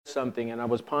something, and I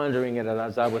was pondering it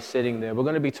as I was sitting there. We're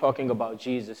going to be talking about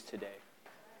Jesus today.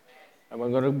 And we're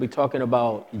going to be talking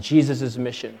about Jesus'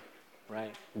 mission,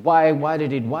 right? Why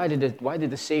did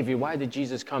the Savior, why did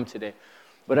Jesus come today?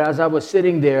 But as I was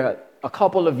sitting there a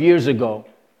couple of years ago,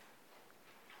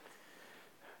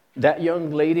 that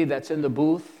young lady that's in the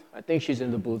booth, I think she's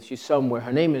in the booth, she's somewhere,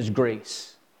 her name is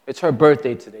Grace. It's her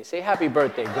birthday today. Say happy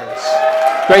birthday, Grace.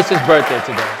 Grace's birthday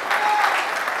today.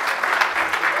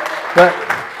 But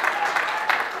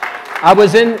I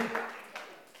was in,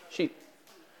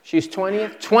 she's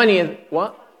 20th,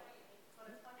 what?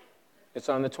 It's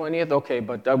on the 20th? Okay,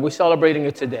 but we're celebrating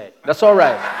it today. That's all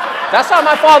right. That's how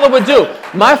my father would do.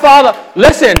 My father,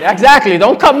 listen, exactly,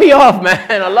 don't cut me off,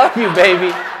 man. I love you,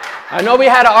 baby. I know we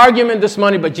had an argument this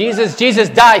morning, but Jesus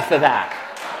died for that.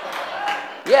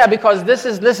 Yeah, because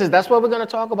that's what we're going to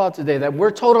talk about today, that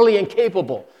we're totally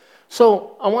incapable.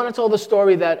 So I want to tell the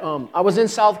story that I was in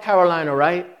South Carolina,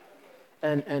 right?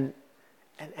 And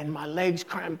my legs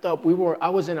cramped up. I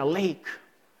was in a lake.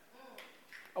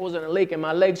 And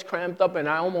my legs cramped up and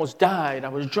I almost died. I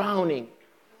was drowning.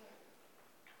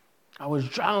 I was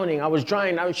drowning.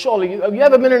 Surely, have you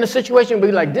ever been in a situation where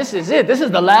you're like, this is it. This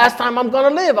is the last time I'm going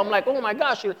to live. I'm like, oh my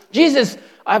gosh, Jesus,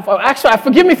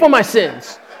 forgive me for my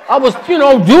sins. I was,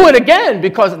 do it again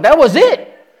because that was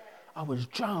it. I was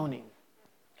drowning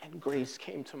and grace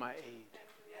came to my aid.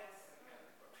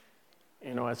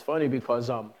 It's funny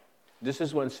because this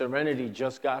is when Serenity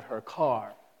just got her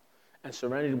car. And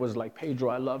Serenity was like, Pedro,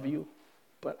 I love you.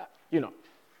 But,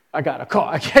 I got a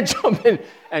car. I can't jump in.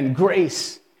 And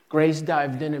Grace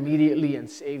dived in immediately and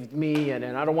saved me. And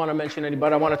I don't want to mention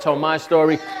anybody. I want to tell my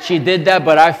story. She did that,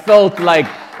 but I felt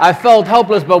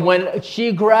helpless. But when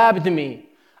she grabbed me,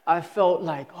 I felt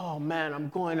like, oh, man, I'm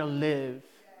going to live.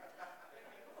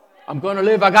 I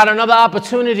got another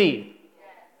opportunity.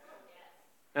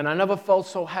 And I never felt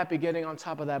so happy getting on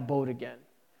top of that boat again.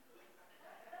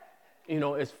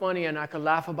 It's funny, and I can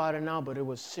laugh about it now, but it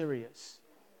was serious.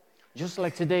 Just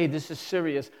like today, this is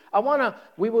serious.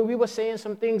 We were saying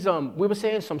some things, we were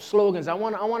saying some slogans. I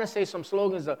want to say some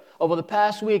slogans over the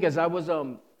past week as I was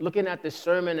looking at this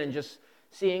sermon and just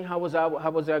seeing how was I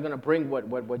going to bring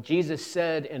what Jesus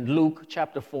said in Luke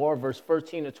chapter 4, verse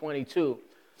 13 to 22.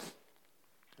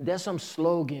 There's some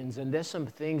slogans and there's some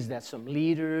things that some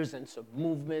leaders and some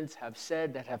movements have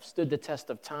said that have stood the test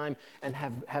of time and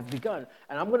have begun.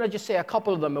 And I'm going to just say a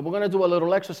couple of them, and we're going to do a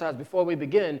little exercise before we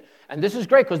begin. And this is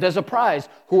great because there's a prize.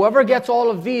 Whoever gets all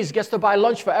of these gets to buy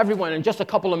lunch for everyone in just a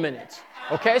couple of minutes.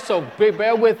 Okay, so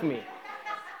bear with me.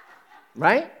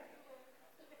 Right?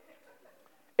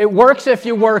 It works if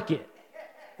you work it.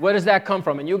 Where does that come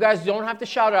from? And you guys don't have to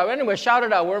shout it out. Anyway, shout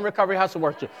it out. We're in Recovery House of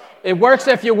Worship. It works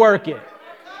if you work it.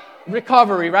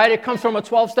 Recovery, right? It comes from a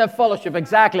 12-step fellowship,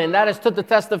 exactly, and that has stood the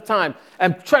test of time.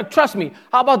 And trust me,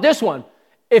 how about this one?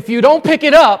 If you don't pick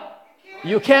it up,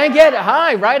 you can't get it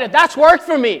high, right? That's worked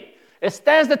for me. It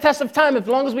stands the test of time as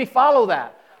long as we follow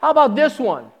that. How about this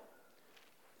one?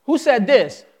 Who said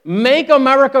this? Make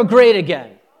America great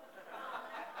again.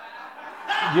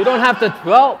 You don't have to,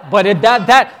 but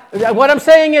what I'm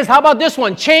saying is, how about this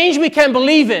one? Change we can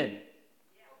believe in.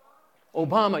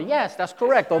 Obama, yes, that's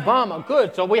correct. Obama,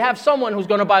 good. So we have someone who's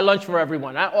going to buy lunch for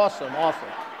everyone. Awesome.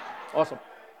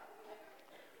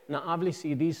 Now,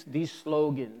 obviously, these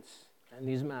slogans and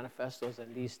these manifestos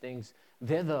and these things,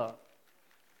 they're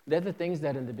the things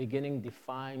that in the beginning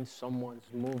define someone's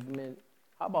movement.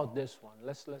 How about this one?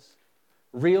 Let's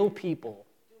real people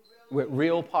with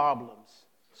real problems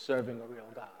serving a real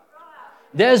God.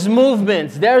 There's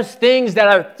movements. There's things that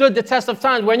have stood the test of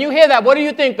time. When you hear that, what do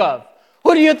you think of?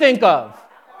 Who do you think of?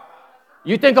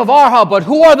 You think of our hub, but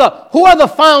who are the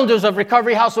founders of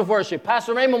Recovery House of Worship?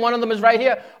 Pastor Raymond, one of them is right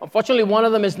here. Unfortunately, one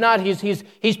of them is not.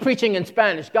 He's preaching in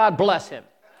Spanish. God bless him.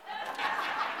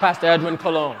 Pastor Edwin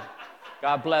Colon.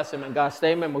 God bless him and God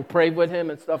stay him. We prayed with him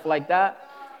and stuff like that.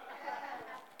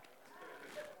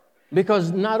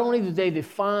 Because not only do they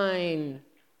define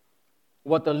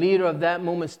what the leader of that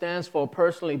movement stands for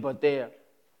personally, but they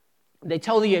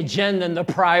tell the agenda and the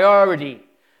priority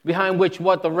behind which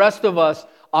what the rest of us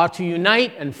are to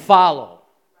unite and follow.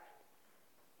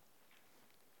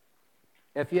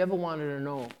 If you ever wanted to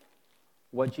know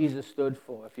what Jesus stood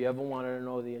for, if you ever wanted to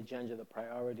know the agenda, the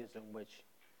priorities in which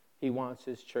he wants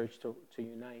his church to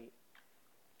unite,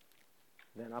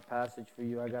 then our passage for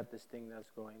you, I got this thing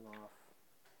that's going off.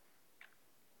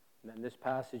 And then this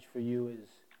passage for you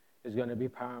is going to be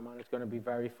paramount. It's going to be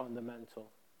very fundamental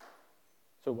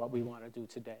to what we want to do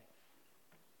today.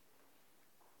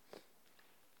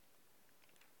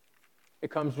 It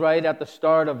comes right at the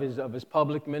start of his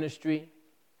public ministry.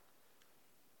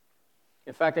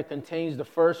 In fact, it contains the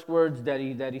first words that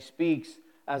he speaks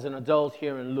as an adult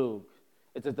here in Luke.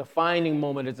 It's a defining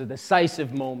moment. It's a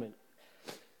decisive moment.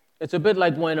 It's a bit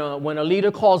like when a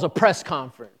leader calls a press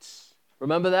conference.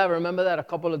 Remember that? A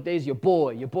couple of days, your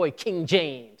boy, King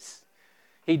James.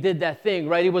 He did that thing,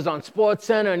 right? He was on Sports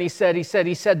Center, and he said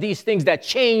these things that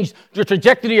changed the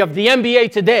trajectory of the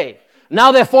NBA today.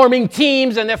 Now they're forming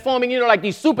teams, and they're forming, like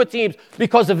these super teams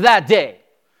because of that day.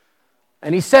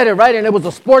 And he said it, right? And it was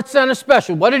a Sports Center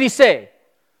special. What did he say?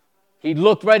 He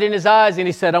looked right in his eyes, and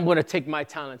he said, I'm going to take my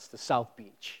talents to South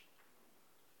Beach.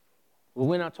 Well,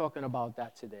 we're not talking about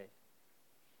that today.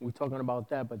 We're talking about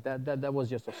that, but that was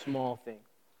just a small thing.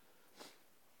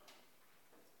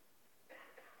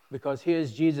 Because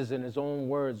here's Jesus in his own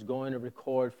words going to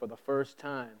record for the first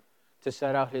time to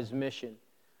set out his mission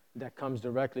that comes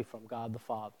directly from God the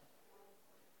Father.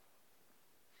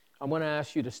 I'm going to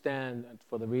ask you to stand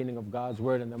for the reading of God's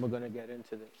word, and then we're going to get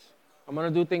into this. I'm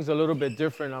going to do things a little bit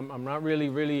different. I'm not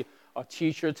really a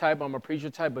teacher type. I'm a preacher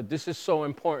type, but this is so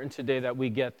important today that we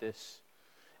get this.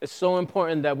 It's so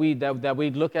important that we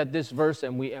look at this verse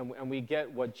and we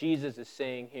get what Jesus is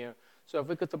saying here. So if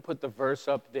we could put the verse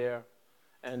up there,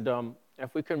 and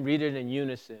if we can read it in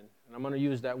unison, and I'm going to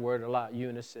use that word a lot,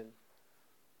 unison.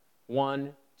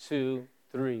 1, 2,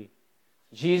 3.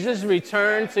 Jesus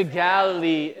returned to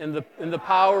Galilee in the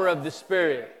power of the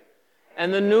Spirit,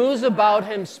 and the news about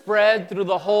him spread through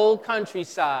the whole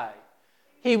countryside.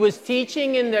 He was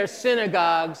teaching in their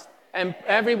synagogues, and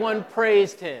everyone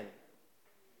praised him.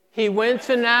 He went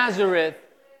to Nazareth,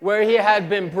 where he had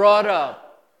been brought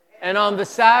up, and on the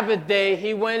Sabbath day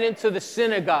he went into the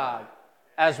synagogue,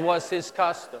 as was his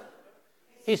custom.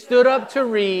 He stood up to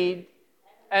read,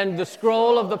 and the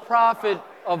scroll of the prophet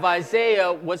of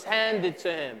Isaiah was handed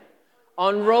to him.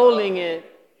 Unrolling it,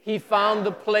 he found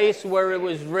the place where it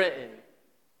was written,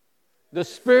 "The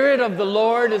Spirit of the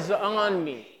Lord is on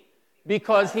me,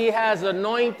 because he has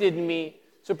anointed me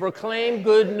to proclaim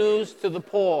good news to the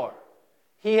poor.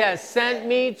 He has sent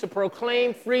me to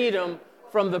proclaim freedom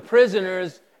from the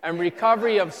prisoners and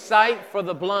recovery of sight for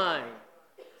the blind,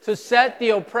 to set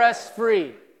the oppressed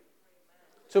free,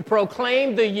 to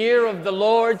proclaim the year of the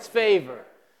Lord's favor."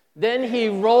 Then he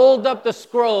rolled up the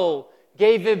scroll,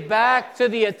 gave it back to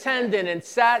the attendant, and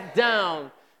sat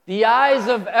down. The eyes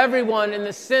of everyone in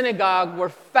the synagogue were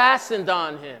fastened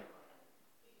on him.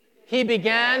 He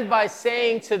began by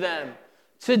saying to them,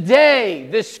 "Today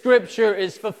this scripture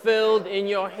is fulfilled in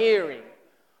your hearing."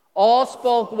 All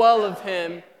spoke well of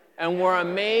him and were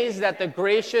amazed at the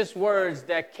gracious words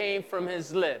that came from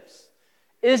his lips.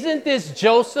 "Isn't this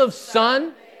Joseph's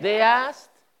son?" they asked.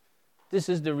 This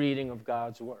is the reading of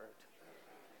God's word.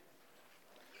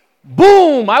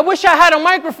 Boom! I wish I had a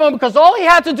microphone, because all he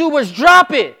had to do was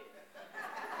drop it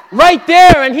right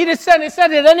there, and he just said it.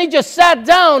 Then he just sat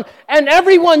down, and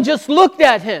everyone just looked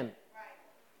at him.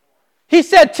 He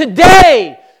said,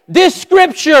 "Today this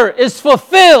scripture is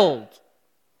fulfilled."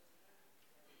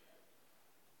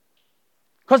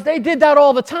 Because they did that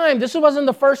all the time. This wasn't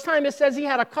the first time. It says he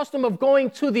had a custom of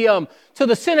going to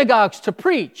the synagogues to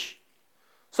preach.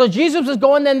 So Jesus was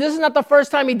going there, and this is not the first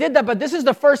time he did that, but this is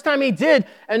the first time he did.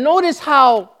 And notice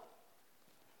how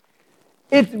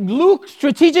Luke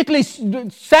strategically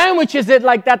sandwiches it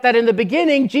like that in the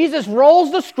beginning, Jesus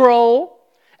rolls the scroll,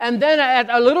 and then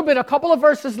a couple of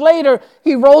verses later,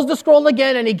 he rolls the scroll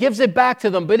again, and he gives it back to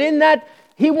them. But in that,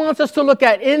 he wants us to look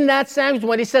at, in that sandwich,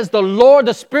 when he says,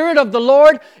 the Spirit of the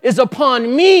Lord is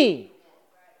upon me.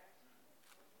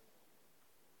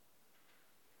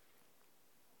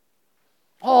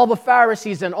 All the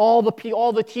Pharisees and all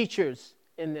the teachers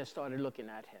in there started looking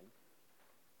at him.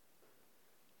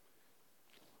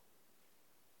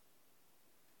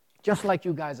 Just like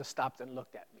you guys have stopped and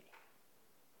looked at me.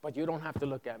 But you don't have to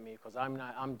look at me, because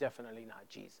I'm definitely not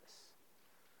Jesus.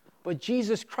 But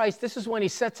Jesus Christ, this is when he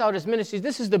sets out his ministry.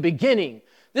 This is the beginning.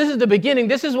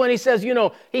 This is when he says,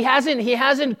 he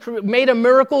hasn't made a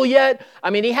miracle yet. I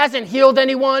mean, he hasn't healed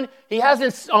anyone. He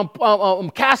hasn't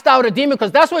cast out a demon,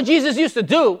 because that's what Jesus used to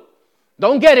do.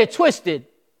 Don't get it twisted.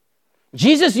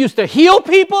 Jesus used to heal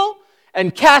people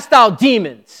and cast out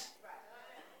demons.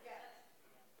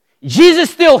 Jesus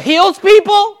still heals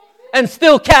people and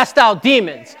still cast out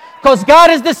demons, because God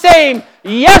is the same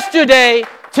yesterday,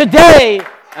 today,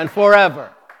 and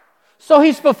forever. So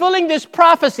he's fulfilling this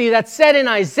prophecy that's said in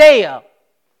Isaiah.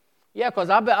 Yeah, because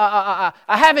I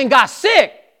haven't got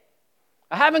sick.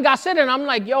 And I'm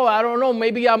like, I don't know.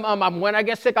 Maybe when I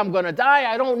get sick, I'm going to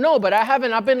die. I don't know. But I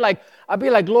haven't. I'll be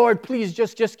like, Lord, please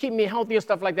just keep me healthy and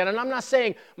stuff like that. And I'm not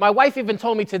saying, my wife even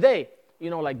told me today,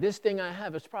 like this thing I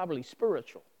have is probably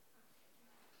spiritual.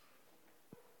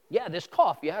 Yeah, this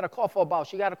cough. She got a cough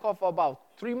for about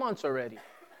 3 months already.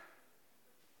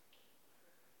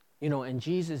 And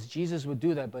Jesus would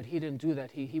do that, but he didn't do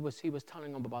that. He was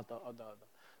telling them about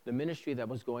the ministry that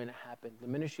was going to happen, the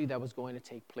ministry that was going to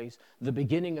take place, the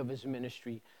beginning of his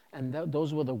ministry, and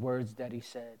those were the words that he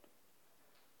said.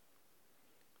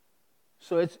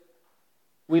 So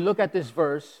we look at this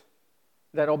verse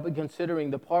that I'll be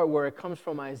considering the part where it comes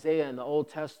from Isaiah in the Old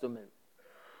Testament,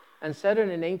 and said it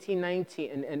in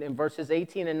 18:19 and in verses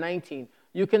 18 and 19.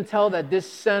 You can tell that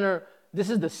this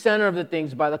is the center of the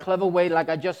things by the clever way, like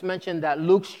I just mentioned, that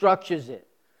Luke structures it.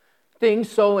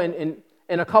 So in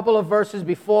a couple of verses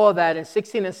before that, in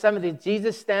 16 and 17,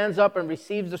 Jesus stands up and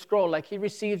receives the scroll, like he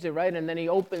receives it, right? And then he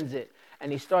opens it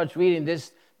and he starts reading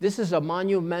this. This is a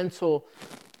monumental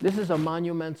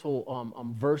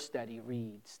verse that he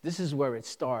reads. This is where it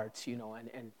starts,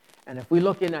 and if we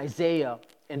look in Isaiah,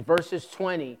 in verses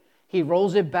 20, he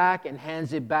rolls it back and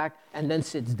hands it back and then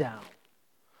sits down.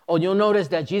 Oh, you'll notice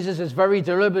that Jesus is very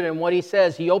deliberate in what he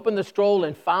says. He opened the scroll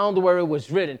and found where it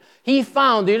was written. He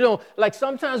found, like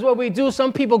sometimes what we do,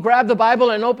 some people grab the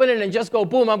Bible and open it and just go,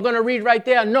 boom, I'm going to read right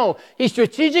there. No, he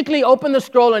strategically opened the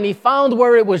scroll and he found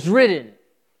where it was written.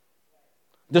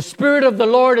 The Spirit of the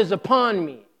Lord is upon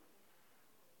me.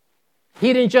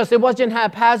 It wasn't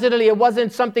haphazardly. It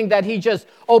wasn't something that he just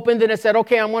opened it and said,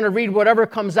 okay, I'm going to read whatever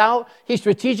comes out. He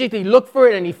strategically looked for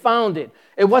it and he found it.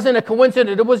 It wasn't a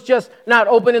coincidence. It was just not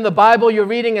opening the Bible you're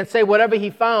reading and say whatever he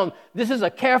found. This is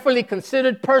a carefully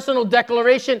considered personal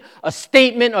declaration, a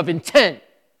statement of intent.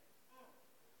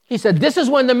 He said, this is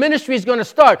when the ministry is going to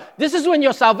start. This is when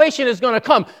your salvation is going to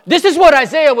come. This is what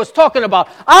Isaiah was talking about.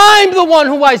 I'm the one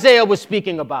who Isaiah was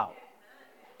speaking about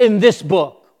in this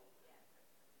book.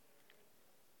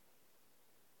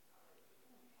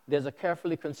 There's a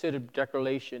carefully considered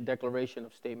declaration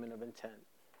of statement of intent.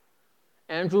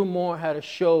 Andrew Moore had a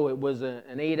show. It was an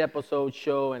 8-episode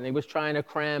show, and he was trying to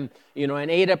cram, in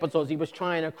 8 episodes, he was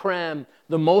trying to cram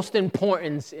the most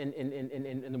importance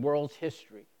in the world's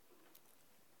history.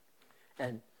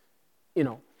 And,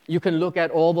 you can look at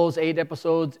all those 8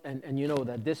 episodes, and you know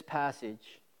that this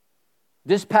passage,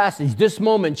 this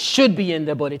moment should be in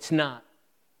there, but it's not.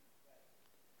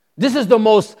 This is the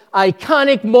most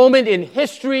iconic moment in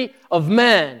history of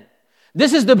man.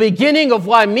 This is the beginning of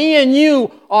why me and you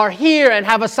are here and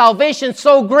have a salvation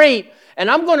so great.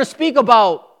 And I'm going to speak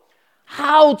about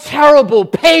how terrible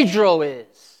Pedro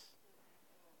is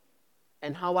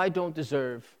and how I don't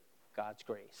deserve God's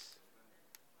grace.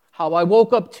 How I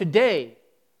woke up today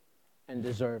and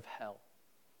deserve hell.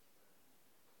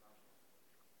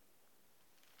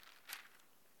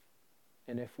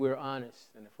 And if we're honest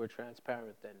and if we're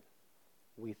transparent, then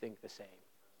we think the same.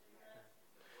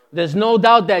 There's no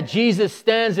doubt that Jesus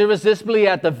stands irresistibly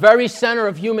at the very center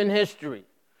of human history.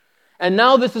 And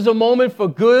now this is a moment for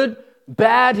good,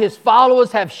 bad. His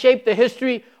followers have shaped the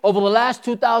history over the last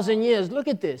 2,000 years. Look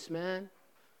at this, man.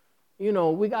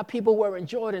 We got people wearing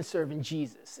Jordans serving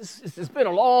Jesus. It's been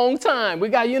a long time. We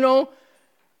got,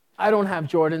 I don't have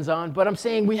Jordans on, but I'm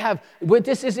saying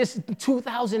this is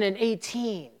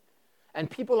 2018. And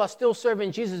people are still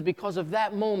serving Jesus because of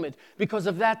that moment, because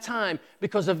of that time,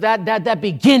 because of that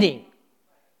beginning.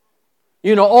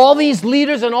 All these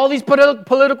leaders and all these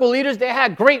political leaders, they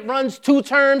had great runs, 2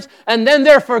 terms, and then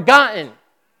they're forgotten.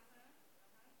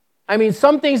 I mean,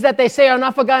 some things that they say are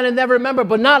not forgotten and never remembered,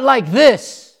 but not like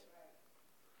this.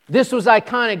 This was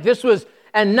iconic.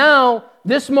 And now,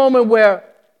 this moment where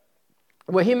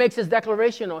he makes his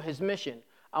declaration or his mission,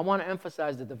 I want to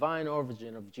emphasize the divine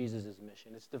origin of Jesus'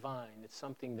 mission. It's divine. It's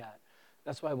something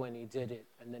that's why when he did it,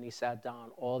 and then he sat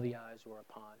down, all the eyes were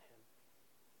upon him.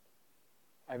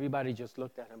 Everybody just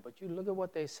looked at him. But you look at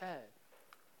what they said.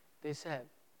 They said,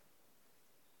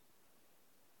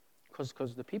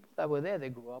 because the people that were there, they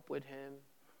grew up with him.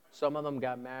 Some of them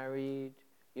got married.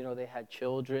 They had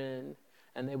children.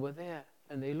 And they were there.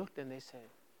 And they looked and they said,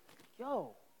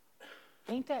 yo,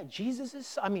 ain't that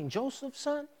Joseph's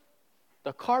son?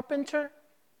 The carpenter?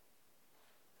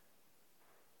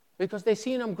 Because they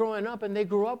seen him growing up and they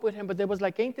grew up with him, but they was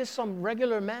like, ain't this some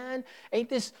regular man? Ain't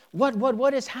this,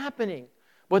 what is happening?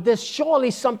 But there's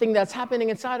surely something that's happening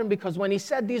inside him, because when he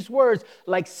said these words,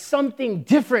 like something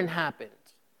different happened.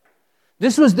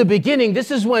 This was the beginning. This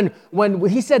is when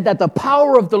he said that the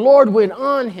power of the Lord went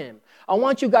on him. I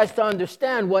want you guys to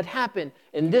understand what happened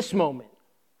in this moment.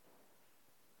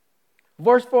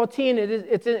 Verse 14,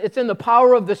 it's in the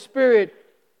power of the Spirit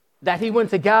that he went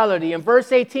to Galilee. In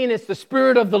verse 18, it's the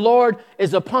Spirit of the Lord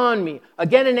is upon me.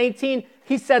 Again in 18,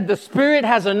 he said, the Spirit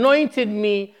has anointed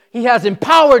me. He has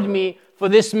empowered me for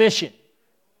this mission.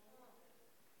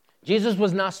 Jesus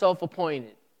was not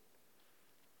self-appointed.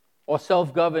 or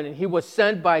self-governing. He was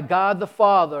sent by God the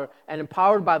Father and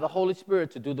empowered by the Holy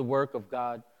Spirit to do the work of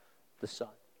God the Son.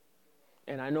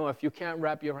 And I know if you can't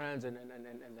wrap your hands, and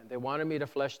they wanted me to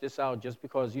flesh this out just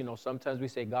because, sometimes we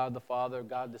say God the Father,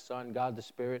 God the Son, God the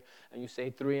Spirit, and you say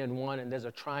 3 in 1, and there's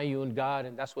a triune God,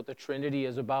 and that's what the Trinity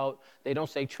is about. They don't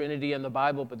say Trinity in the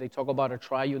Bible, but they talk about a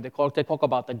triune. They talk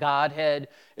about the Godhead.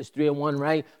 It's 3 in 1,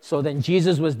 right? So then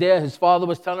Jesus was there. His Father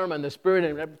was telling him, and the Spirit,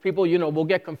 and people, will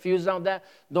get confused on that.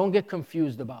 Don't get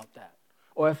confused about that.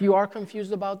 Or if you are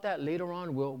confused about that, later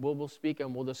on we'll speak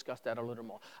and we'll discuss that a little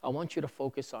more. I want you to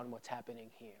focus on what's happening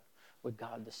here with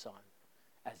God the Son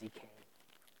as He came.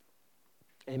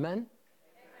 Amen?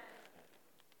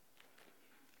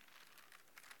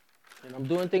 And I'm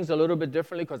doing things a little bit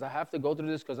differently because I have to go through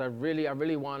this because I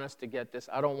really want us to get this.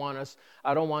 I don't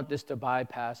want this to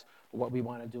bypass what we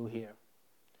want to do here.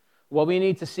 What we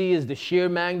need to see is the sheer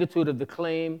magnitude of the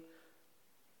claim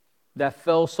that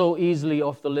fell so easily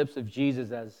off the lips of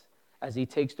Jesus as He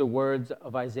takes the words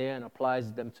of Isaiah and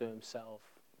applies them to Himself.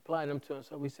 Apply them to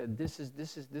Himself. We said, this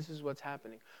is what's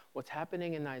happening. What's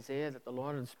happening in Isaiah, that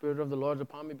the Spirit of the Lord is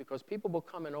upon me, because people would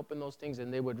come and open those things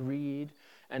and they would read,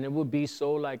 and it would be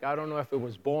so I don't know if it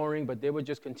was boring, but they would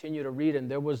just continue to read, and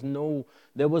there was no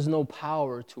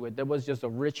power to it. There was just a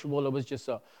ritual. It was just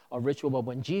a ritual. But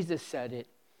when Jesus said it,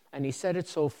 and He said it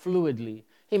so fluidly,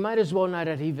 He might as well not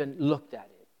have even looked at it.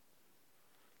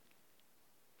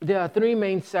 There are 3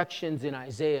 main sections in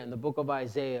Isaiah, in the book of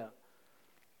Isaiah,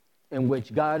 in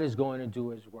which God is going to do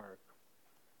His work.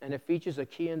 And it features a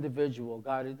key individual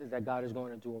that God is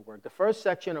going to do a work. The first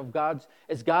section of God's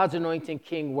anointing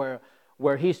king,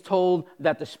 where He's told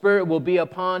that the Spirit will be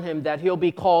upon Him, that He'll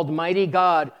be called Mighty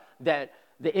God, that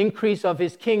the increase of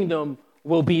His kingdom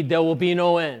there will be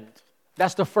no end.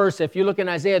 That's the first. If you look in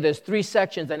Isaiah, there's 3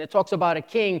 sections, and it talks about a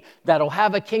king that'll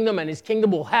have a kingdom, and his kingdom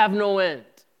will have no end.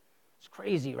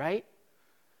 Crazy, right?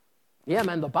 Yeah,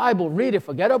 man, the Bible, read it.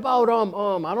 Forget about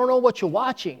I don't know what you're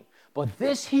watching. But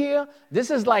this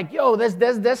is like,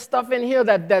 there's stuff in here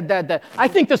that I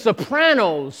think The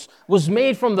Sopranos was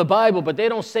made from the Bible, but they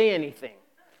don't say anything.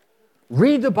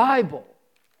 Read the Bible.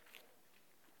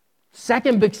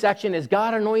 Second big section is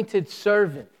God anointed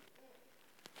servant.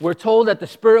 We're told that the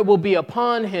Spirit will be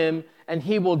upon Him and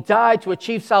He will die to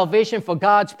achieve salvation for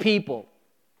God's people,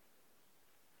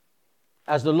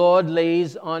 as the Lord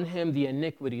lays on Him the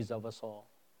iniquities of us all.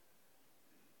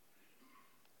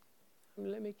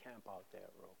 Let me camp out there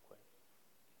real quick.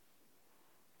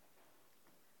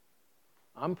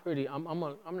 I'm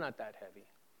not that heavy.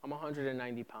 I'm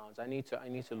 190 pounds. I need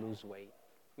to lose weight.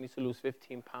 I need to lose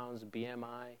 15 pounds,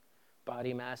 BMI,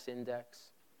 body mass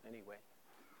index. Anyway,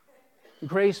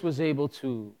 grace was able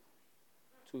to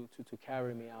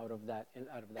carry me out of that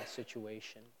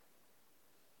situation.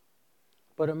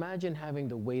 But imagine having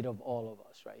the weight of all of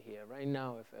us right here. Right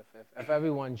now, if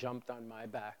everyone jumped on my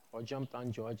back or jumped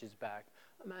on George's back,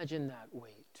 imagine that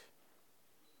weight.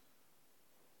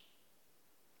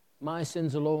 My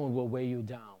sins alone will weigh you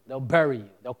down. They'll bury you.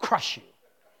 They'll crush you.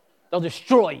 They'll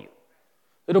destroy you.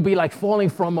 It'll be like falling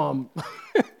from,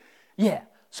 yeah.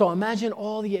 So imagine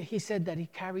He said that He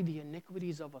carried the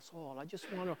iniquities of us all.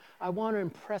 I want to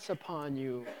impress upon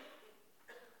you.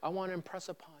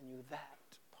 That.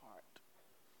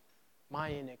 My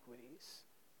iniquities,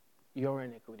 your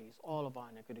iniquities, all of our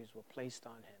iniquities were placed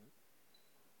on Him.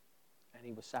 And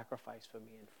He was sacrificed for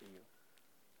me and for you.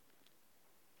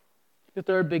 The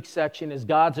third big section is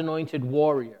God's anointed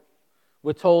warrior.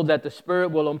 We're told that the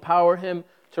Spirit will empower Him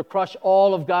to crush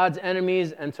all of God's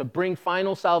enemies and to bring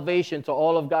final salvation to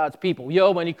all of God's people.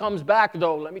 When He comes back,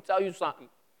 though, let me tell you something.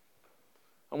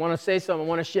 I want to say something. I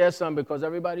want to share something because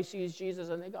everybody sees Jesus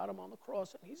and they got Him on the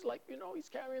cross. And He's like, He's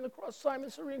carrying the cross. Simon,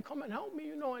 Serene, come and help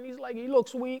me, And He's like, He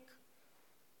looks weak.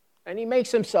 And He makes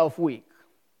Himself weak.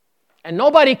 And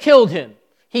nobody killed Him.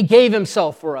 He gave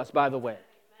Himself for us, by the way.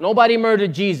 Nobody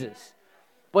murdered Jesus.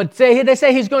 But they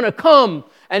say He's going to come,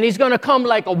 and He's going to come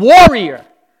like a warrior.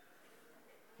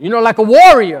 Like a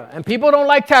warrior. And people don't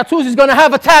like tattoos. He's going to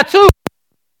have a tattoo.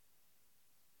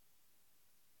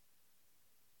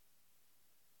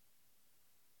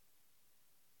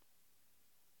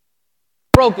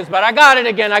 Broke this, but I got it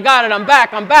again. I'm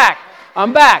back.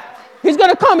 He's going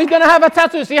to come. He's going to have a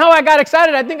tattoo. See how I got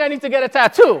excited? I think I need to get a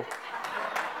tattoo.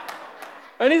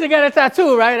 I need to get a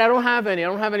tattoo, right? I don't have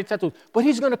any tattoos. But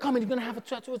He's going to come and He's going to have a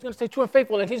tattoo. It's going to say true and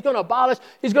faithful. And He's going to abolish.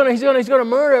 He's going to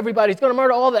murder everybody. He's going to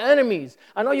murder all the enemies.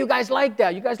 I know you guys like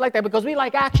that. You guys like that because we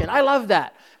like action. I love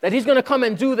that. That He's going to come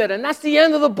and do that. And that's the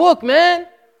end of the book, man.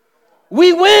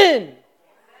 We win.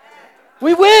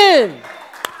 We win.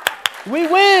 We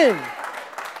win.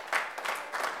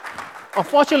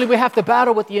 Unfortunately, we have to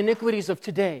battle with the iniquities of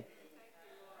today.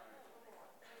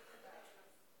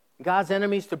 God's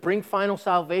enemies to bring final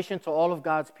salvation to all of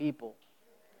God's people.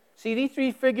 See, these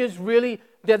three figures really,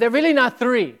 they're really not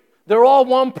three. They're all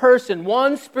one person,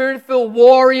 one spirit-filled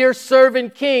warrior,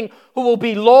 servant, king who will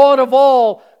be Lord of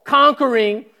all,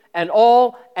 conquering and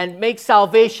make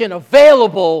salvation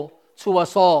available to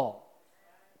us all.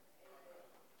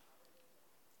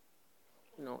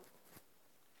 You know,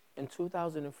 in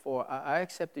 2004, I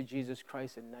accepted Jesus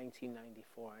Christ in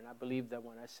 1994, and I believe that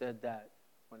when I said that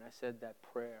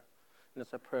prayer, and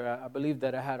it's a prayer, I believe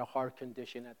that I had a heart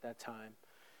condition at that time,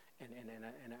 and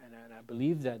I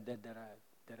believe that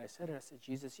I said it. I said,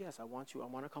 Jesus, yes, I want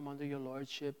to come under your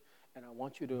lordship, and I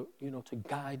want you to, to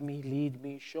guide me, lead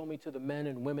me, show me to the men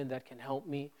and women that can help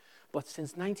me. But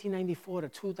since 1994 to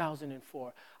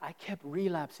 2004, I kept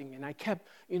relapsing, and I kept,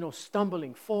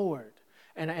 stumbling forward.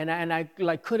 And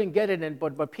I couldn't get it,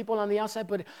 but people on the outside,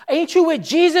 but ain't you with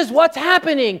Jesus? What's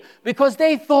happening? Because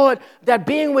they thought that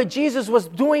being with Jesus was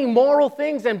doing moral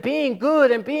things and being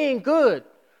good and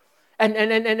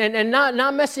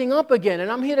not messing up again.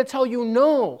 And I'm here to tell you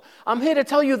no. I'm here to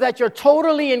tell you that you're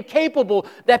totally incapable,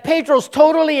 that Pedro's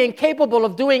totally incapable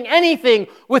of doing anything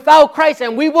without Christ,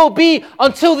 and we will be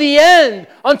until the end,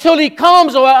 until he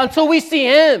comes or until we see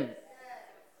him.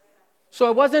 So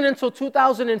it wasn't until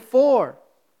 2004,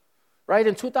 right?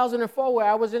 In 2004, where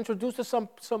I was introduced to some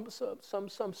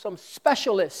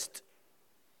specialist.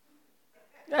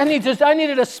 I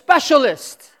needed a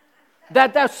specialist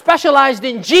that specialized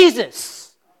in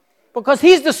Jesus, because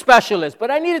he's the specialist. But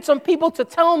I needed some people to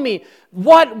tell me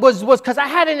what was because I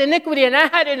had an iniquity and I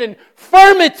had an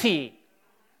infirmity.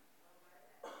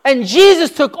 And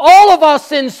Jesus took all of our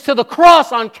sins to the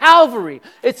cross on Calvary.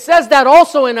 It says that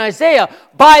also in Isaiah.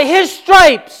 By his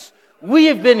stripes, we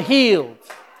have been healed.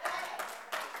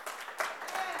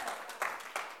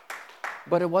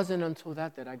 But it wasn't until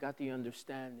that I got the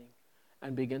understanding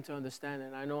and began to understand.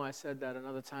 And I know I said that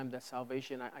another time, that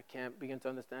salvation, I can't begin to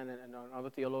understand it. And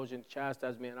another theologian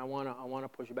chastised me. And I want to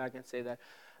push back and say that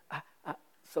I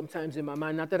sometimes in my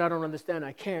mind, not that I don't understand,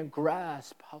 I can't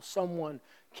grasp how someone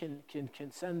can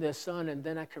send their son and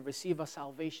then I can receive a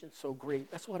salvation so great.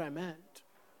 That's what I meant.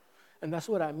 And that's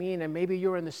what I mean. And maybe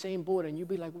you're in the same boat and you'd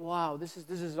be like, wow, this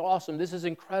is awesome. This is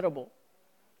incredible.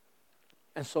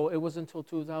 And so it was until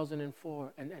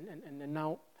 2004. And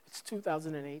now it's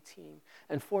 2018.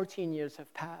 And 14 years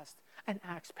have passed. And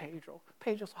ask Pedro,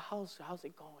 so how's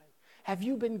it going? Have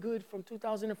you been good from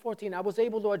 2014? I was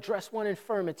able to address one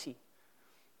infirmity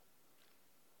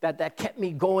that kept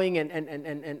me going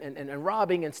and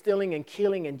robbing and stealing and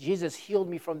killing, and Jesus healed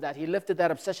me from that. He lifted that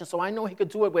obsession, so I know he could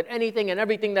do it with anything and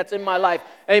everything that's in my life.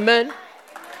 Amen?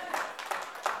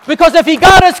 Because if he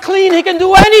got us clean, he can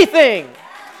do anything.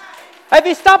 If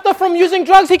he stopped us from using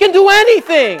drugs, he can do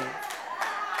anything.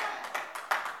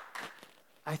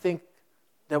 I think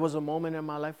there was a moment in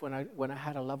my life when I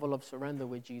had a level of surrender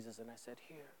with Jesus, and I said,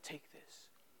 here, take this.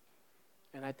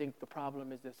 And I think the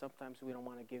problem is that sometimes we don't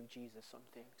want to give Jesus some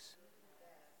things.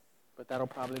 But that'll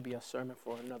probably be a sermon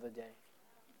for another day.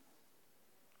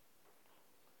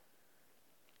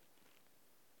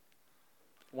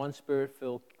 One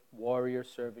spirit-filled warrior,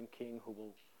 servant, king who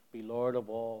will be Lord of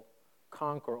all,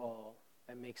 conquer all,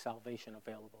 and make salvation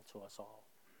available to us all.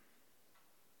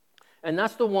 And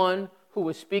that's the one who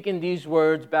was speaking these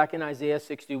words back in Isaiah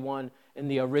 61 in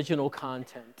the original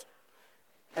content.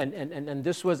 And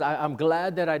this was, I'm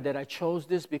glad that I chose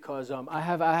this, because when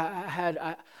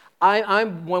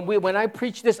I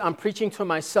preach this, I'm preaching to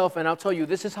myself, and I'll tell you,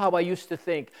 this is how I used to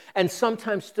think, and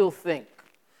sometimes still think.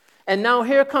 And now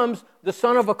here comes the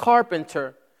son of a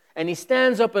carpenter, and he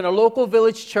stands up in a local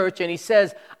village church, and he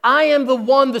says, I am the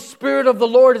one, the Spirit of the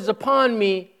Lord is upon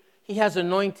me. He has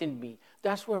anointed me.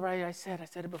 That's where I said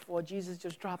it before, Jesus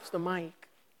just drops the mic.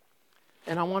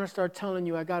 And I want to start telling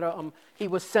you, he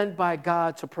was sent by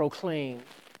God to proclaim.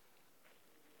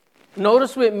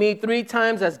 Notice with me 3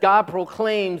 times as God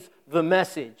proclaims the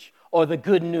message or the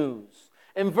good news.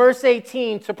 In verse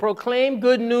 18, to proclaim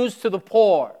good news to the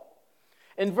poor.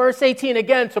 In verse 18,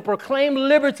 again, to proclaim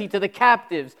liberty to the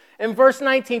captives. In verse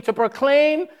 19, to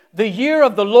proclaim the year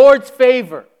of the Lord's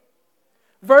favor.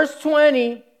 Verse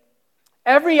 20,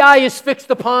 every eye is fixed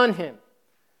upon him.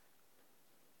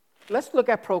 Let's look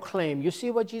at proclaim. You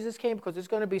see what Jesus came? Because there's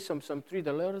going to be some 3.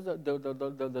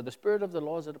 The Spirit of the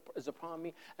Lord is upon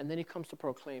me. And then he comes to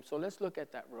proclaim. So let's look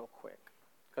at that real quick.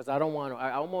 Because I don't want to.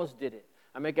 I almost did it.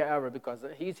 I make an error because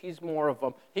he's more of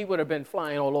a, he would have been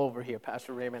flying all over here,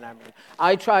 Pastor Raymond.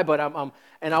 I try, but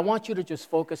and I want you to just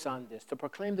focus on this. To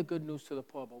proclaim the good news to the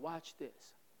poor. But watch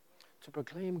this. To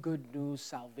proclaim good news,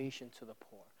 salvation to the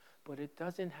poor. but it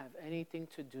doesn't have anything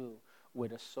to do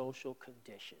with a social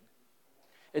condition.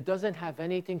 It doesn't have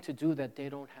anything to do that they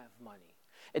don't have money.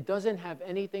 It doesn't have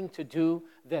anything to do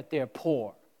that they're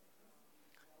poor.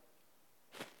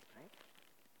 Right?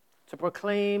 To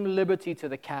proclaim liberty to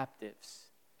the captives,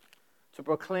 to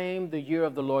proclaim the year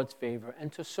of the Lord's favor,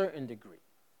 and to a certain degree.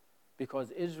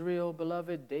 Because Israel,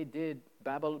 beloved,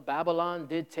 Babylon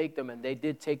did take them, and they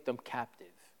did take them captive.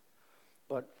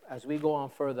 But as we go on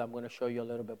further, I'm going to show you a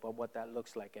little bit about what that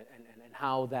looks like and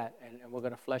how that, and we're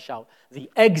going to flesh out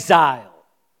the exile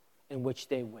in which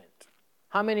they went.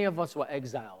 How many of us were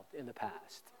exiled in the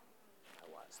past?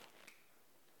 I was.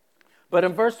 But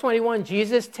in verse 21,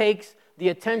 Jesus takes the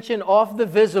attention off the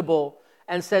visible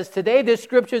and says, today this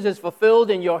scriptures is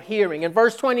fulfilled in your hearing. In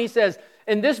verse 20, he says,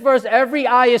 in this verse, every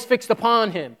eye is fixed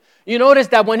upon him. You notice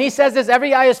that when he says this,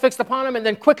 every eye is fixed upon him, and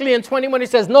then quickly in 21 he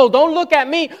says, no, don't look at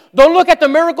me. Don't look at the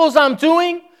miracles I'm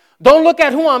doing. Don't look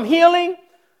at who I'm healing.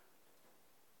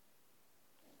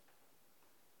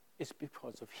 It's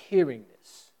because of hearing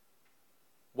this.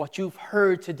 What you've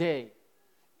heard today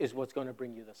is what's going to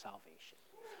bring you the salvation.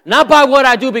 Not by what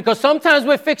I do, because sometimes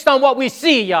we're fixed on what we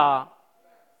see, y'all.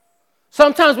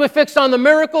 Sometimes we're fixed on the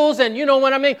miracles, and you know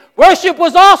what I mean? Worship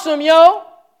was awesome, yo.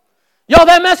 Yo,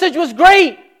 that message was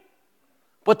great.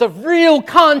 But the real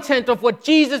content of what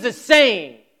Jesus is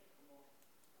saying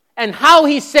and how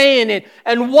he's saying it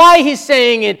and why he's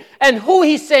saying it and who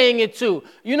he's saying it to.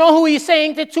 You know who he's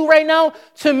saying it to right now?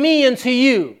 To me and to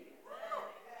you.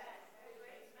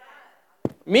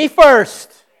 Me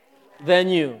first, then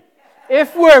you.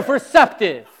 If we're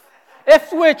receptive,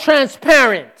 if we're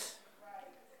transparent.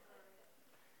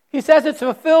 He says it's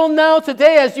fulfilled now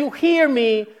today as you hear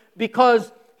me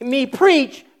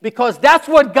preach, because that's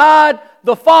what God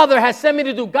the Father has sent me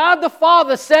to do. God the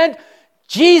Father sent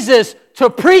Jesus to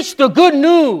preach the good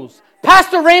news.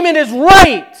 Pastor Raymond is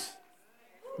right.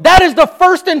 That is the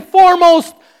first and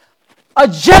foremost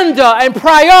agenda and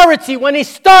priority. When he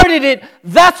started it,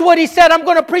 that's what he said. I'm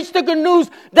going to preach the good news.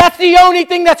 That's the only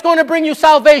thing that's going to bring you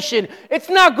salvation. It's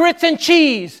not grits and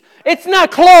cheese. It's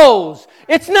not clothes.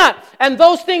 It's not. And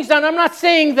those things, and I'm not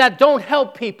saying that don't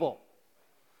help people.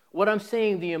 What I'm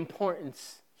saying, the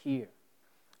importance here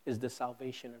is the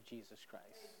salvation of Jesus Christ.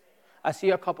 I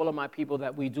see a couple of my people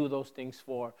that we do those things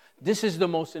for. This is the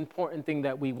most important thing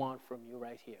that we want from you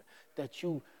right here. That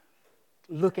you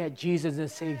look at Jesus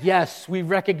and say, yes, we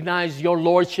recognize your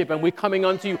lordship and we're coming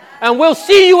unto you and we'll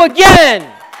see you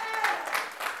again.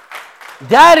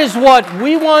 That is what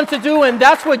we want to do, and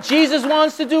that's what Jesus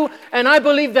wants to do, and I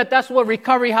believe that that's what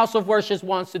Recovery House of Worship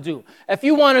wants to do. If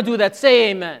you want to do that, say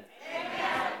amen.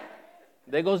 Amen.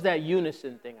 There goes that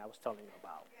unison thing I was telling you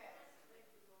about.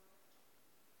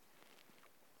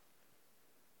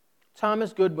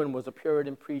 Thomas Goodwin was a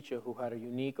Puritan preacher who had a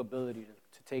unique ability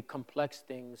to take complex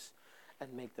things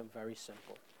and make them very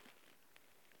simple.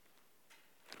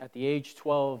 At the age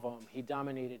 12, he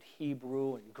dominated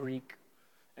Hebrew and Greek.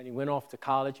 And he went off to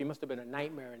college. He must have been a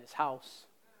nightmare in his house.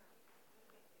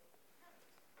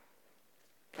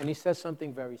 And he says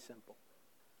something very simple.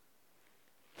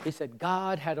 He said,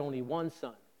 God had only one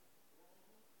son,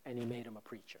 and he made him a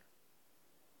preacher.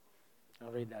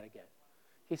 I'll read that again.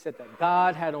 He said that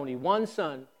God had only one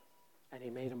son, and he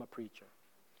made him a preacher.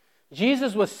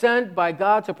 Jesus was sent by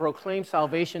God to proclaim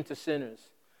salvation to sinners.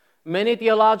 Many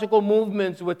theological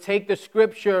movements would take the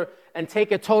scripture and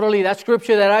take it totally. That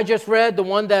scripture that I just read, the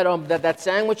one that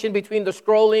sandwich in between the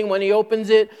scrolling when he opens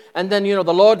it, and then,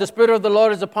 the Spirit of the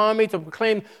Lord is upon me to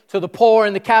proclaim to the poor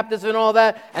and the captives and all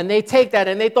that. And they take that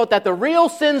and they thought that the real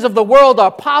sins of the world are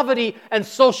poverty and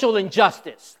social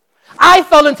injustice. I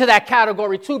fell into that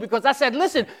category too, because I said,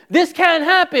 listen, this can't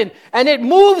happen. And it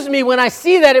moves me when I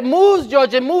see that. It moves,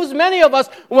 George. It moves many of us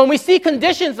when we see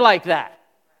conditions like that.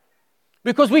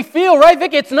 Because we feel, right,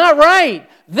 Vic, it's not right.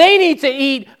 They need to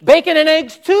eat bacon and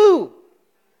eggs too.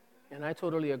 And I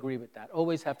totally agree with that.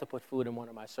 Always have to put food in one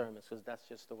of my sermons because that's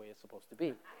just the way it's supposed to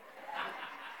be.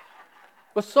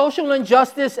 But social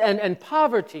injustice and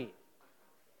poverty.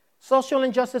 Social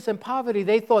injustice and poverty,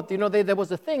 they thought, there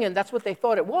was a thing, and that's what they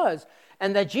thought it was.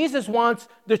 And that Jesus wants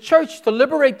the church to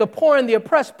liberate the poor and the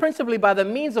oppressed principally by the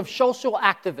means of social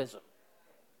activism.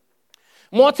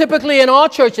 More typically in our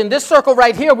church, in this circle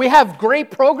right here, we have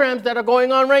great programs that are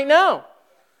going on right now.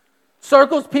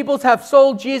 Circles, peoples have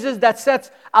sold Jesus that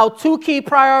sets out two key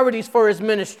priorities for his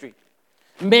ministry.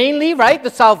 Mainly, right, the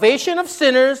salvation of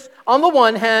sinners on the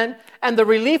one hand, and the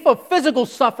relief of physical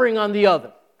suffering on the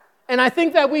other. And I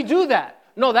think that we do that.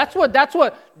 No, that's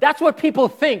what people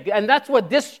think. And that's what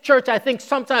this church, I think,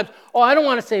 sometimes, I don't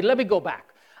want to say, let me go back.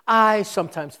 I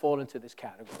sometimes fall into this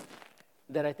category.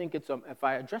 that I think it's if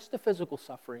I address the physical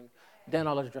suffering, then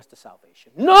I'll address the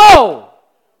salvation. No!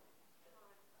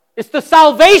 It's the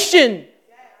salvation.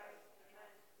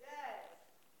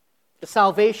 The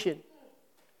salvation.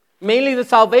 Mainly the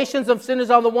salvations of sinners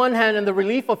on the one hand and the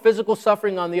relief of physical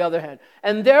suffering on the other hand.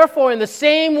 And therefore, in the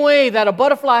same way that a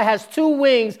butterfly has two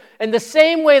wings, in the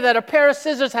same way that a pair of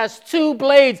scissors has two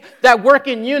blades that work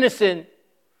in unison,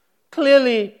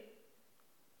 clearly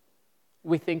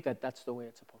we think that that's the way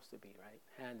it's supposed to be, right?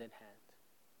 Hand in hand.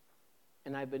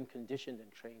 And I've been conditioned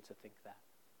and trained to think that.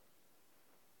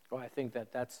 Or I think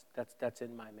that that's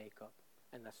in my makeup,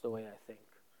 and that's the way I think.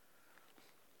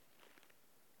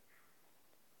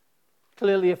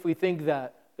 Clearly, if we think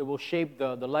that, it will shape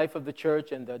the life of the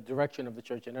church and the direction of the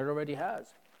church, and it already has.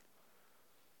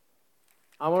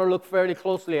 I want to look fairly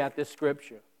closely at this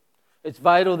scripture. It's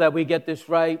vital that we get this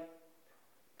right.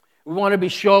 We want to be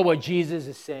sure what Jesus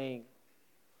is saying,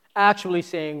 actually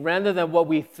saying, rather than what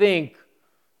we think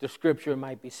the scripture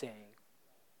might be saying.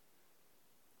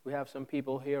 We have some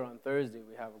people here on Thursday.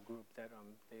 We have a group that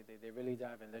they really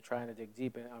dive in. They're trying to dig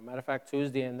deep. And as a matter of fact,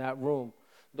 Tuesday in that room,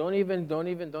 don't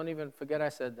even forget I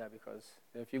said that, because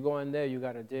if you go in there, you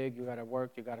got to dig, you got to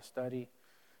work, you got to study.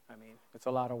 I mean, it's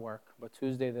a lot of work. But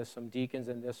Tuesday, there's some deacons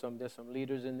and there's some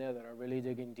leaders in there that are really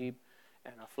digging deep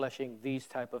and are fleshing these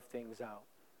type of things out.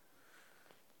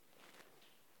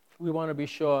 We want to be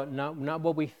sure, not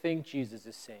what we think Jesus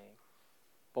is saying,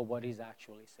 but what he's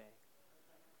actually saying.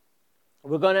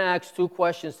 We're going to ask two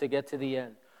questions to get to the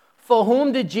end. For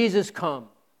whom did Jesus come?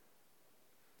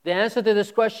 The answer to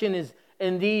this question is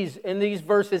in these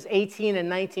verses 18 and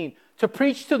 19. To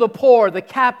preach to the poor, the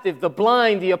captive, the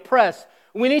blind, the oppressed.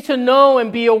 We need to know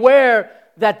and be aware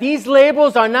that these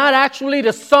labels are not actually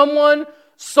to someone's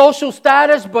social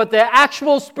status, but their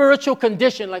actual spiritual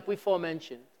condition, like we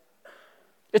forementioned.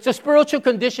 It's a spiritual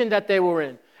condition that they were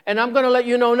in. And I'm going to let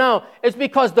you know now, it's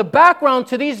because the background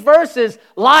to these verses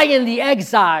lie in the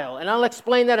exile. And I'll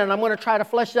explain that, and I'm going to try to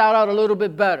flesh that out a little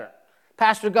bit better.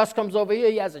 Pastor Gus comes over here,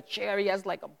 he has a chair, he has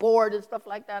like a board and stuff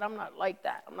like that. I'm not like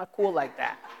that. I'm not cool like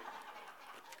that.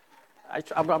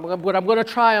 I'm going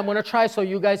to try so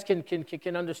you guys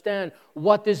can understand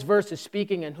what this verse is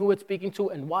speaking and who it's speaking to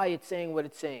and why it's saying what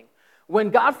it's saying. When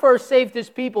God first saved his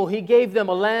people, he gave them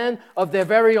a land of their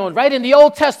very own. Right in the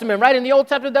Old Testament,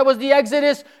 that was the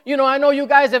Exodus. You know, I know you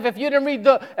guys, if you didn't read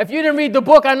the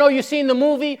book, I know you've seen the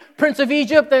movie, Prince of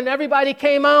Egypt, and everybody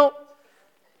came out.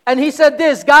 And he said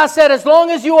this, God said, as long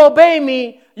as you obey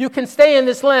me, you can stay in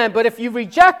this land. But if you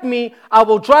reject me, I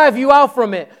will drive you out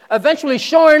from it. Eventually,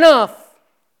 sure enough,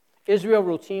 Israel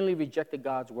routinely rejected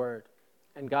God's word.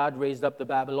 And God raised up the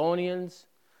Babylonians.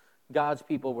 God's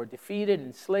people were defeated,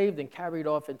 enslaved, and carried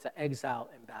off into exile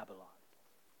in Babylon.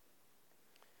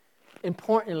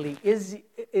 Importantly,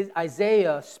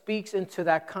 Isaiah speaks into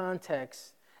that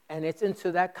context, and it's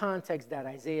into that context that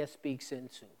Isaiah speaks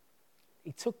into.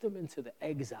 He took them into the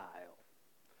exile.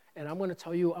 And I'm going to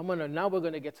tell you, now we're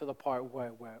going to get to the part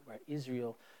where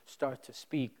Israel starts to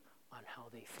speak on how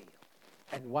they feel.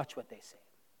 And watch what they say.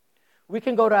 We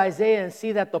can go to Isaiah and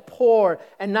see that the poor,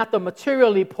 and not the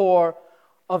materially poor,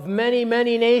 of many,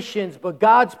 many nations, but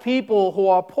God's people who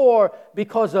are poor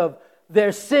because of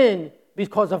their sin,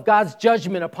 because of God's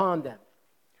judgment upon them.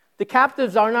 The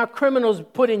captives are not criminals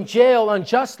put in jail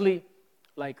unjustly,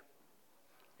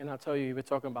 and I'll tell you, we're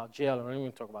talking about jail. I don't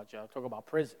even talk about jail. I talk about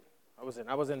prison.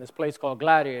 I was in this place called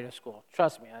Gladiator School.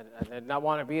 Trust me, I did not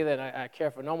want to be there. I care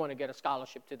for no one to get a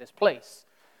scholarship to this place.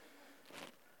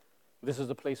 This is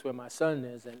the place where my son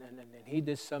is, and he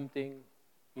did something,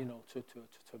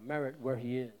 to merit where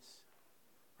he is,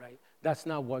 right? That's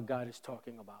not what God is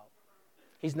talking about.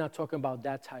 He's not talking about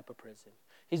that type of prison.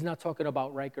 He's not talking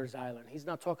about Rikers Island. He's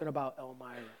not talking about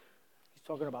Elmira. He's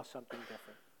talking about something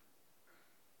different.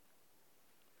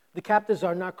 The captives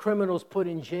are not criminals put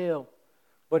in jail,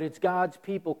 but it's God's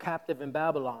people captive in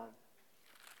Babylon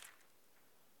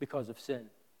because of sin.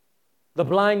 The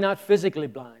blind, not physically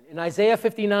blind. In Isaiah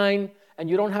 59, and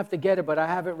you don't have to get it, but I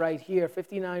have it right here,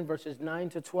 59 verses 9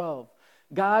 to 12.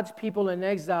 God's people in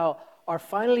exile are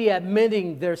finally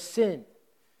admitting their sin.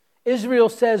 Israel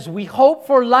says, we hope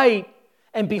for light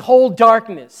and behold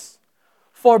darkness,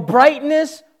 for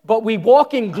brightness, but we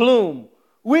walk in gloom.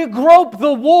 We grope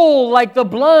the wool like the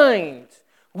blind.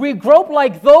 We grope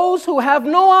like those who have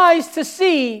no eyes to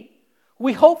see.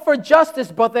 We hope for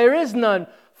justice, but there is none.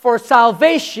 For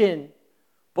salvation,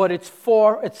 but it's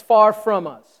far from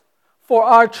us. For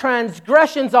our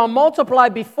transgressions are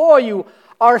multiplied before you.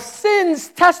 Our sins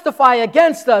testify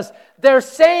against us. They're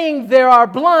saying they're our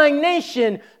blind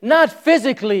nation, not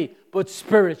physically, but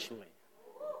spiritually.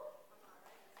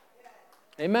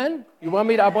 Amen? You want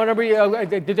me to, I want to read,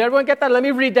 did everyone get that? Let me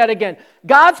read that again.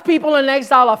 God's people in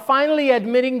exile are finally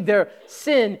admitting their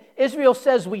sin. Israel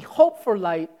says, we hope for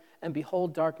light and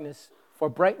behold darkness, for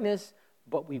brightness,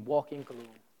 but we walk in gloom.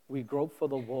 We grope for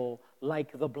the wool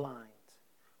like the blind.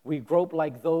 We grope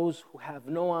like those who have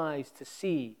no eyes to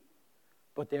see,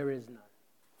 but there is none.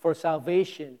 For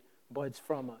salvation, but it's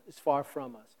far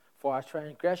from us. For our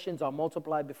transgressions are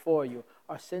multiplied before you.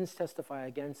 Our sins testify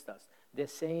against us. They're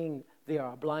saying they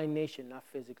are a blind nation, not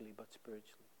physically, but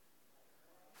spiritually.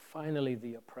 Finally,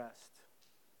 the oppressed.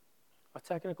 A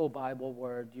technical Bible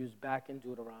word used back in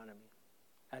Deuteronomy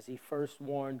as he first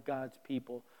warned God's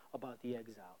people about the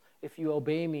exile. If you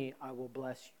obey me, I will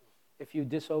bless you. If you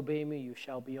disobey me, you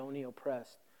shall be only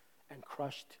oppressed and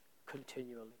crushed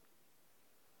continually.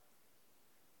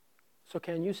 So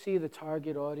can you see the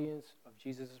target audience of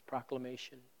Jesus'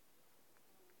 proclamation?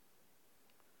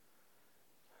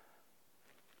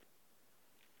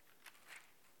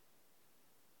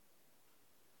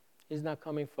 He's not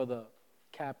coming for the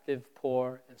captive,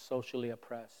 poor, and socially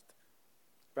oppressed.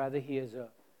 Rather, he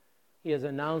is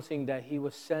announcing that he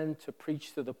was sent to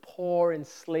preach to the poor,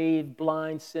 enslaved,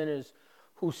 blind sinners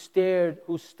who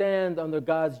stand under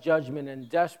God's judgment and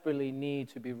desperately need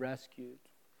to be rescued.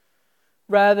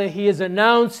 Rather, he is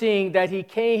announcing that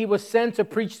he was sent to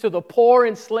preach to the poor,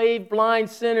 enslaved, blind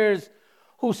sinners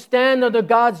who stand under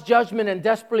God's judgment and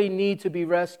desperately need to be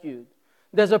rescued.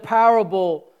 There's a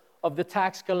parable of the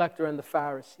tax collector and the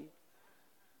Pharisee.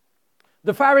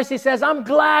 The Pharisee says, I'm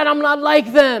glad I'm not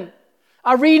like them.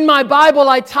 I read my Bible,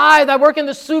 I tithe, I work in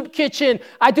the soup kitchen,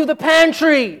 I do the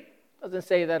pantry. Doesn't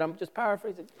say that, I'm just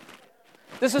paraphrasing.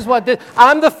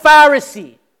 I'm the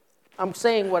Pharisee. I'm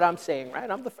saying what I'm saying, right?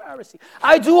 I'm the Pharisee.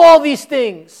 I do all these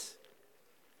things.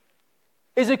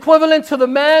 Is equivalent to the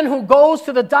man who goes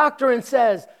to the doctor and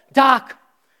says, Doc,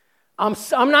 I'm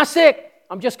not sick.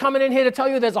 I'm just coming in here to tell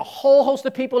you there's a whole host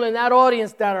of people in that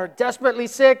audience that are desperately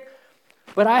sick,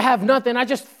 but I have nothing. I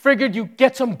just figured you'd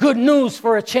get some good news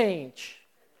for a change.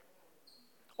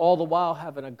 All the while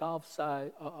having a golf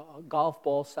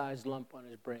ball-sized lump on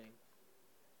his brain.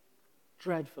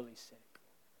 Dreadfully sick.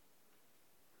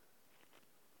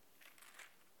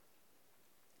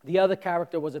 The other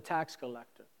character was a tax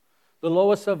collector, the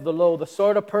lowest of the low, the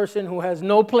sort of person who has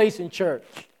no place in church.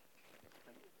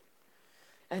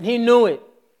 And he knew it.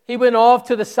 He went off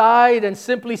to the side and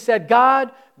simply said,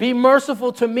 God, be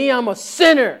merciful to me. I'm a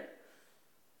sinner.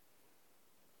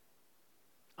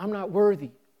 I'm not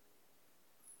worthy.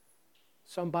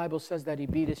 Some Bible says that he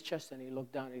beat his chest and he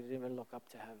looked down. He didn't even look up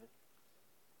to heaven.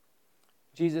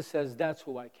 Jesus says, that's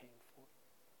who I came for.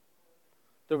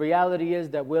 The reality is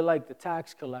that we're like the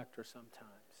tax collector sometimes.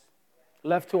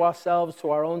 Left to ourselves, to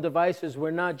our own devices,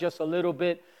 we're not just a little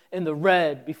bit in the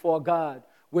red before God.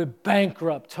 We're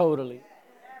bankrupt totally.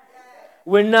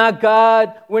 We're not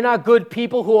good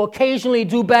people who occasionally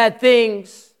do bad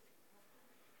things.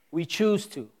 We choose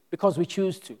to, because we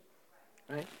choose to,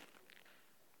 right?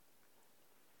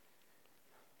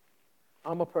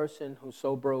 I'm a person who's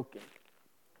so broken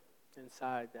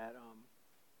inside that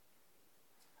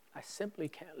I simply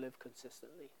can't live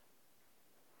consistently.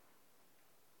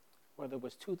 Whether it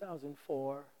was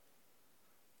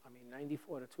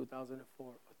 94 to 2004,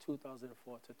 or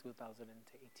 2004 to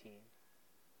 2018.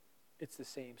 It's the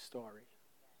same story.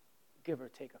 Give or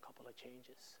take a couple of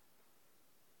changes.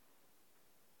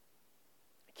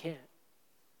 I can't.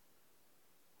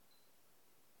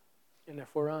 And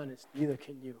if we're honest, neither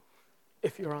can you.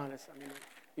 If you're honest,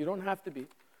 you don't have to be.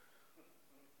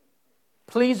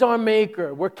 Please our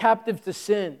Maker. We're captive to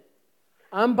sin.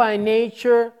 I'm by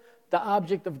nature the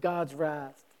object of God's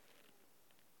wrath.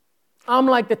 I'm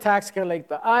like the tax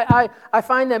collector. I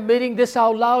find admitting this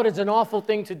out loud is an awful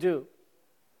thing to do.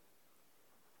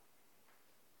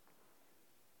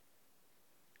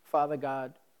 Father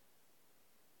God,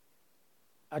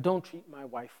 I don't treat my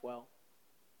wife well.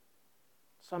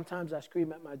 Sometimes I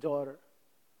scream at my daughter,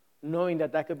 knowing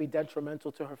that could be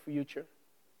detrimental to her future.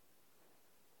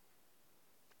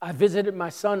 I visited my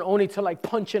son only to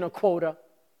punch in a quota,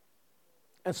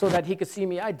 and so that he could see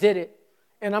me. I did it,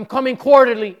 and I'm coming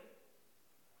quarterly.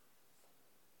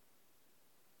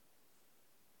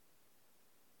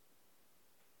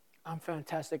 I'm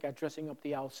fantastic at dressing up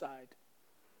the outside.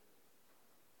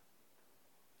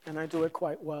 And I do it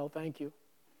quite well, thank you.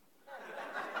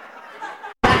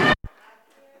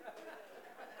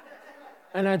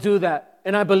 And I do that,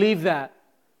 and I believe that.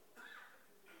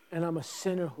 And I'm a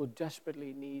sinner who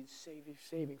desperately needs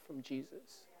saving from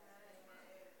Jesus.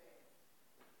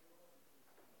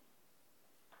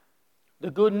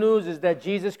 The good news is that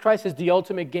Jesus Christ is the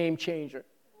ultimate game changer.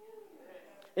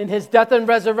 In his death and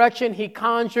resurrection, he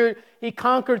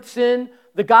conquered sin.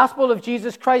 The gospel of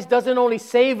Jesus Christ doesn't only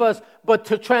save us, but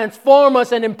to transform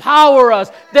us and empower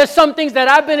us. There's some things that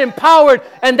I've been empowered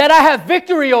and that I have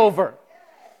victory over.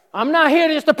 I'm not here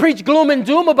just to preach gloom and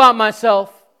doom about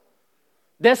myself.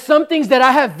 There's some things that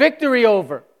I have victory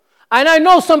over. And I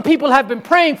know some people have been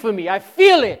praying for me. I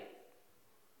feel it.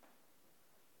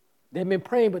 They've been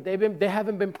praying, but they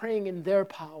haven't been praying in their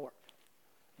power.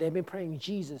 They've been praying,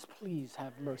 Jesus, please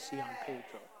have mercy on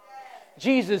Pedro.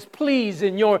 Jesus, please,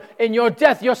 in your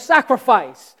death, your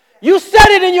sacrifice. You said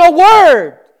it in your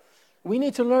word. We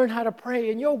need to learn how to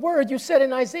pray. In your word, you said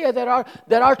in Isaiah that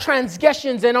our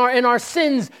transgressions and our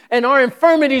sins and our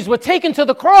infirmities were taken to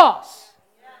the cross.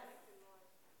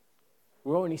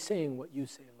 We're only saying what you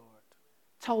say, Lord.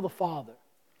 Tell the Father.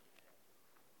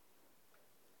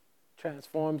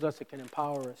 Transforms us. It can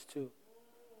empower us too.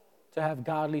 To have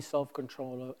godly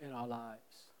self-control in our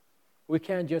lives. We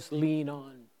can't just lean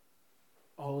on,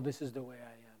 oh, this is the way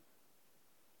I am.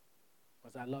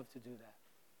 Because I love to do that.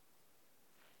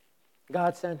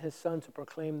 God sent his Son to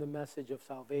proclaim the message of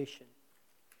salvation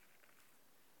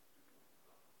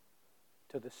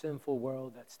to the sinful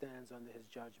world that stands under his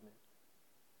judgment.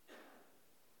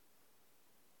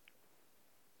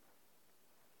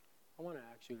 I want to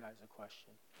ask you guys a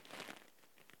question.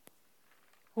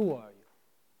 Who are you?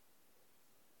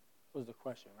 Was the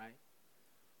question, right?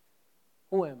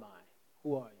 Who am I?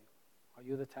 Who are you? Are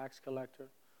you the tax collector?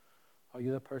 Are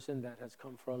you the person that has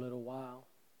come for a little while?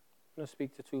 I'm going to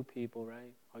speak to two people,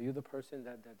 right? Are you the person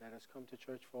that has come to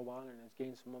church for a while and has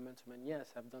gained some momentum and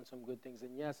yes, have done some good things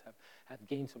and yes, have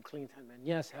gained some clean time and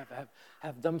yes,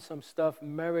 have done some stuff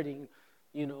meriting,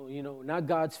 not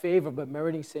God's favor, but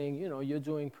meriting saying, you're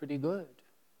doing pretty good?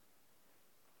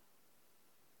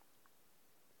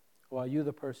 Or are you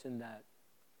the person that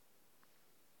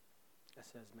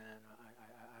says, man,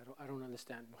 I don't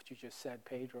understand what you just said,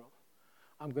 Pedro.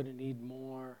 I'm going to need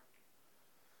more,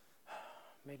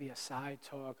 maybe a side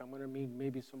talk. I'm going to need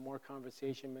maybe some more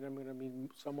conversation. But I'm going to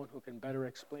need someone who can better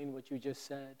explain what you just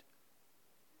said.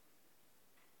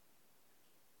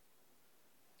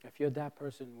 If you're that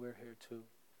person, we're here too.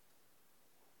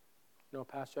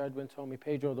 Pastor Edwin told me,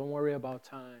 Pedro, don't worry about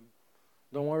time.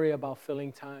 Don't worry about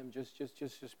filling time.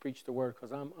 Just preach the word,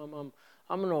 because I'm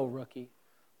an old rookie.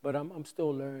 But I'm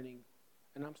still learning,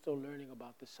 and I'm still learning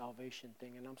about the salvation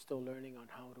thing, and I'm still learning on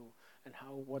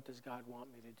what does God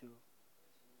want me to do.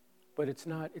 But it's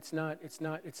not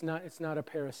a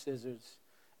pair of scissors.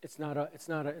 It's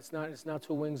not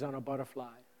two wings on a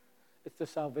butterfly. It's the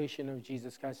salvation of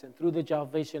Jesus Christ, and through the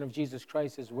salvation of Jesus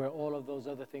Christ is where all of those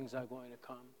other things are going to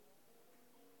come.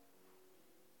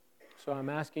 So I'm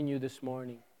asking you this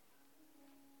morning,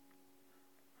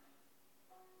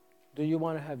 do you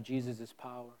want to have Jesus'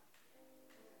 power?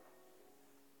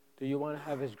 Do you want to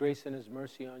have his grace and his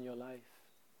mercy on your life?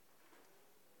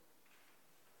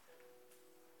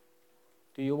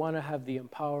 Do you want to have the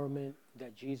empowerment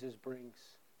that Jesus brings?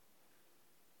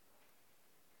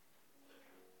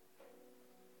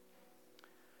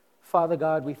 Father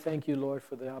God, we thank you, Lord,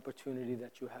 for the opportunity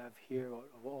that you have here.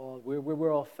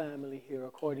 We're all family here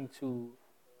according to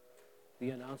the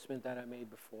announcement that I made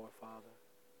before, Father.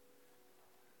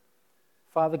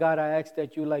 Father God, I ask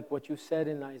that you, like what you said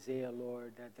in Isaiah,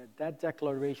 Lord, that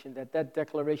declaration,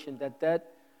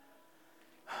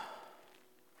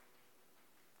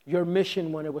 your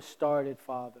mission when it was started,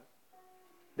 Father,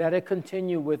 that it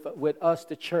continue with us,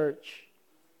 the church.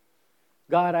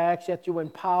 God, I ask that you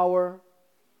empower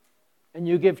and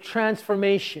you give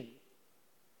transformation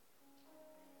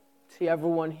to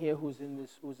everyone here who's in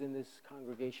this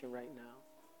congregation right now.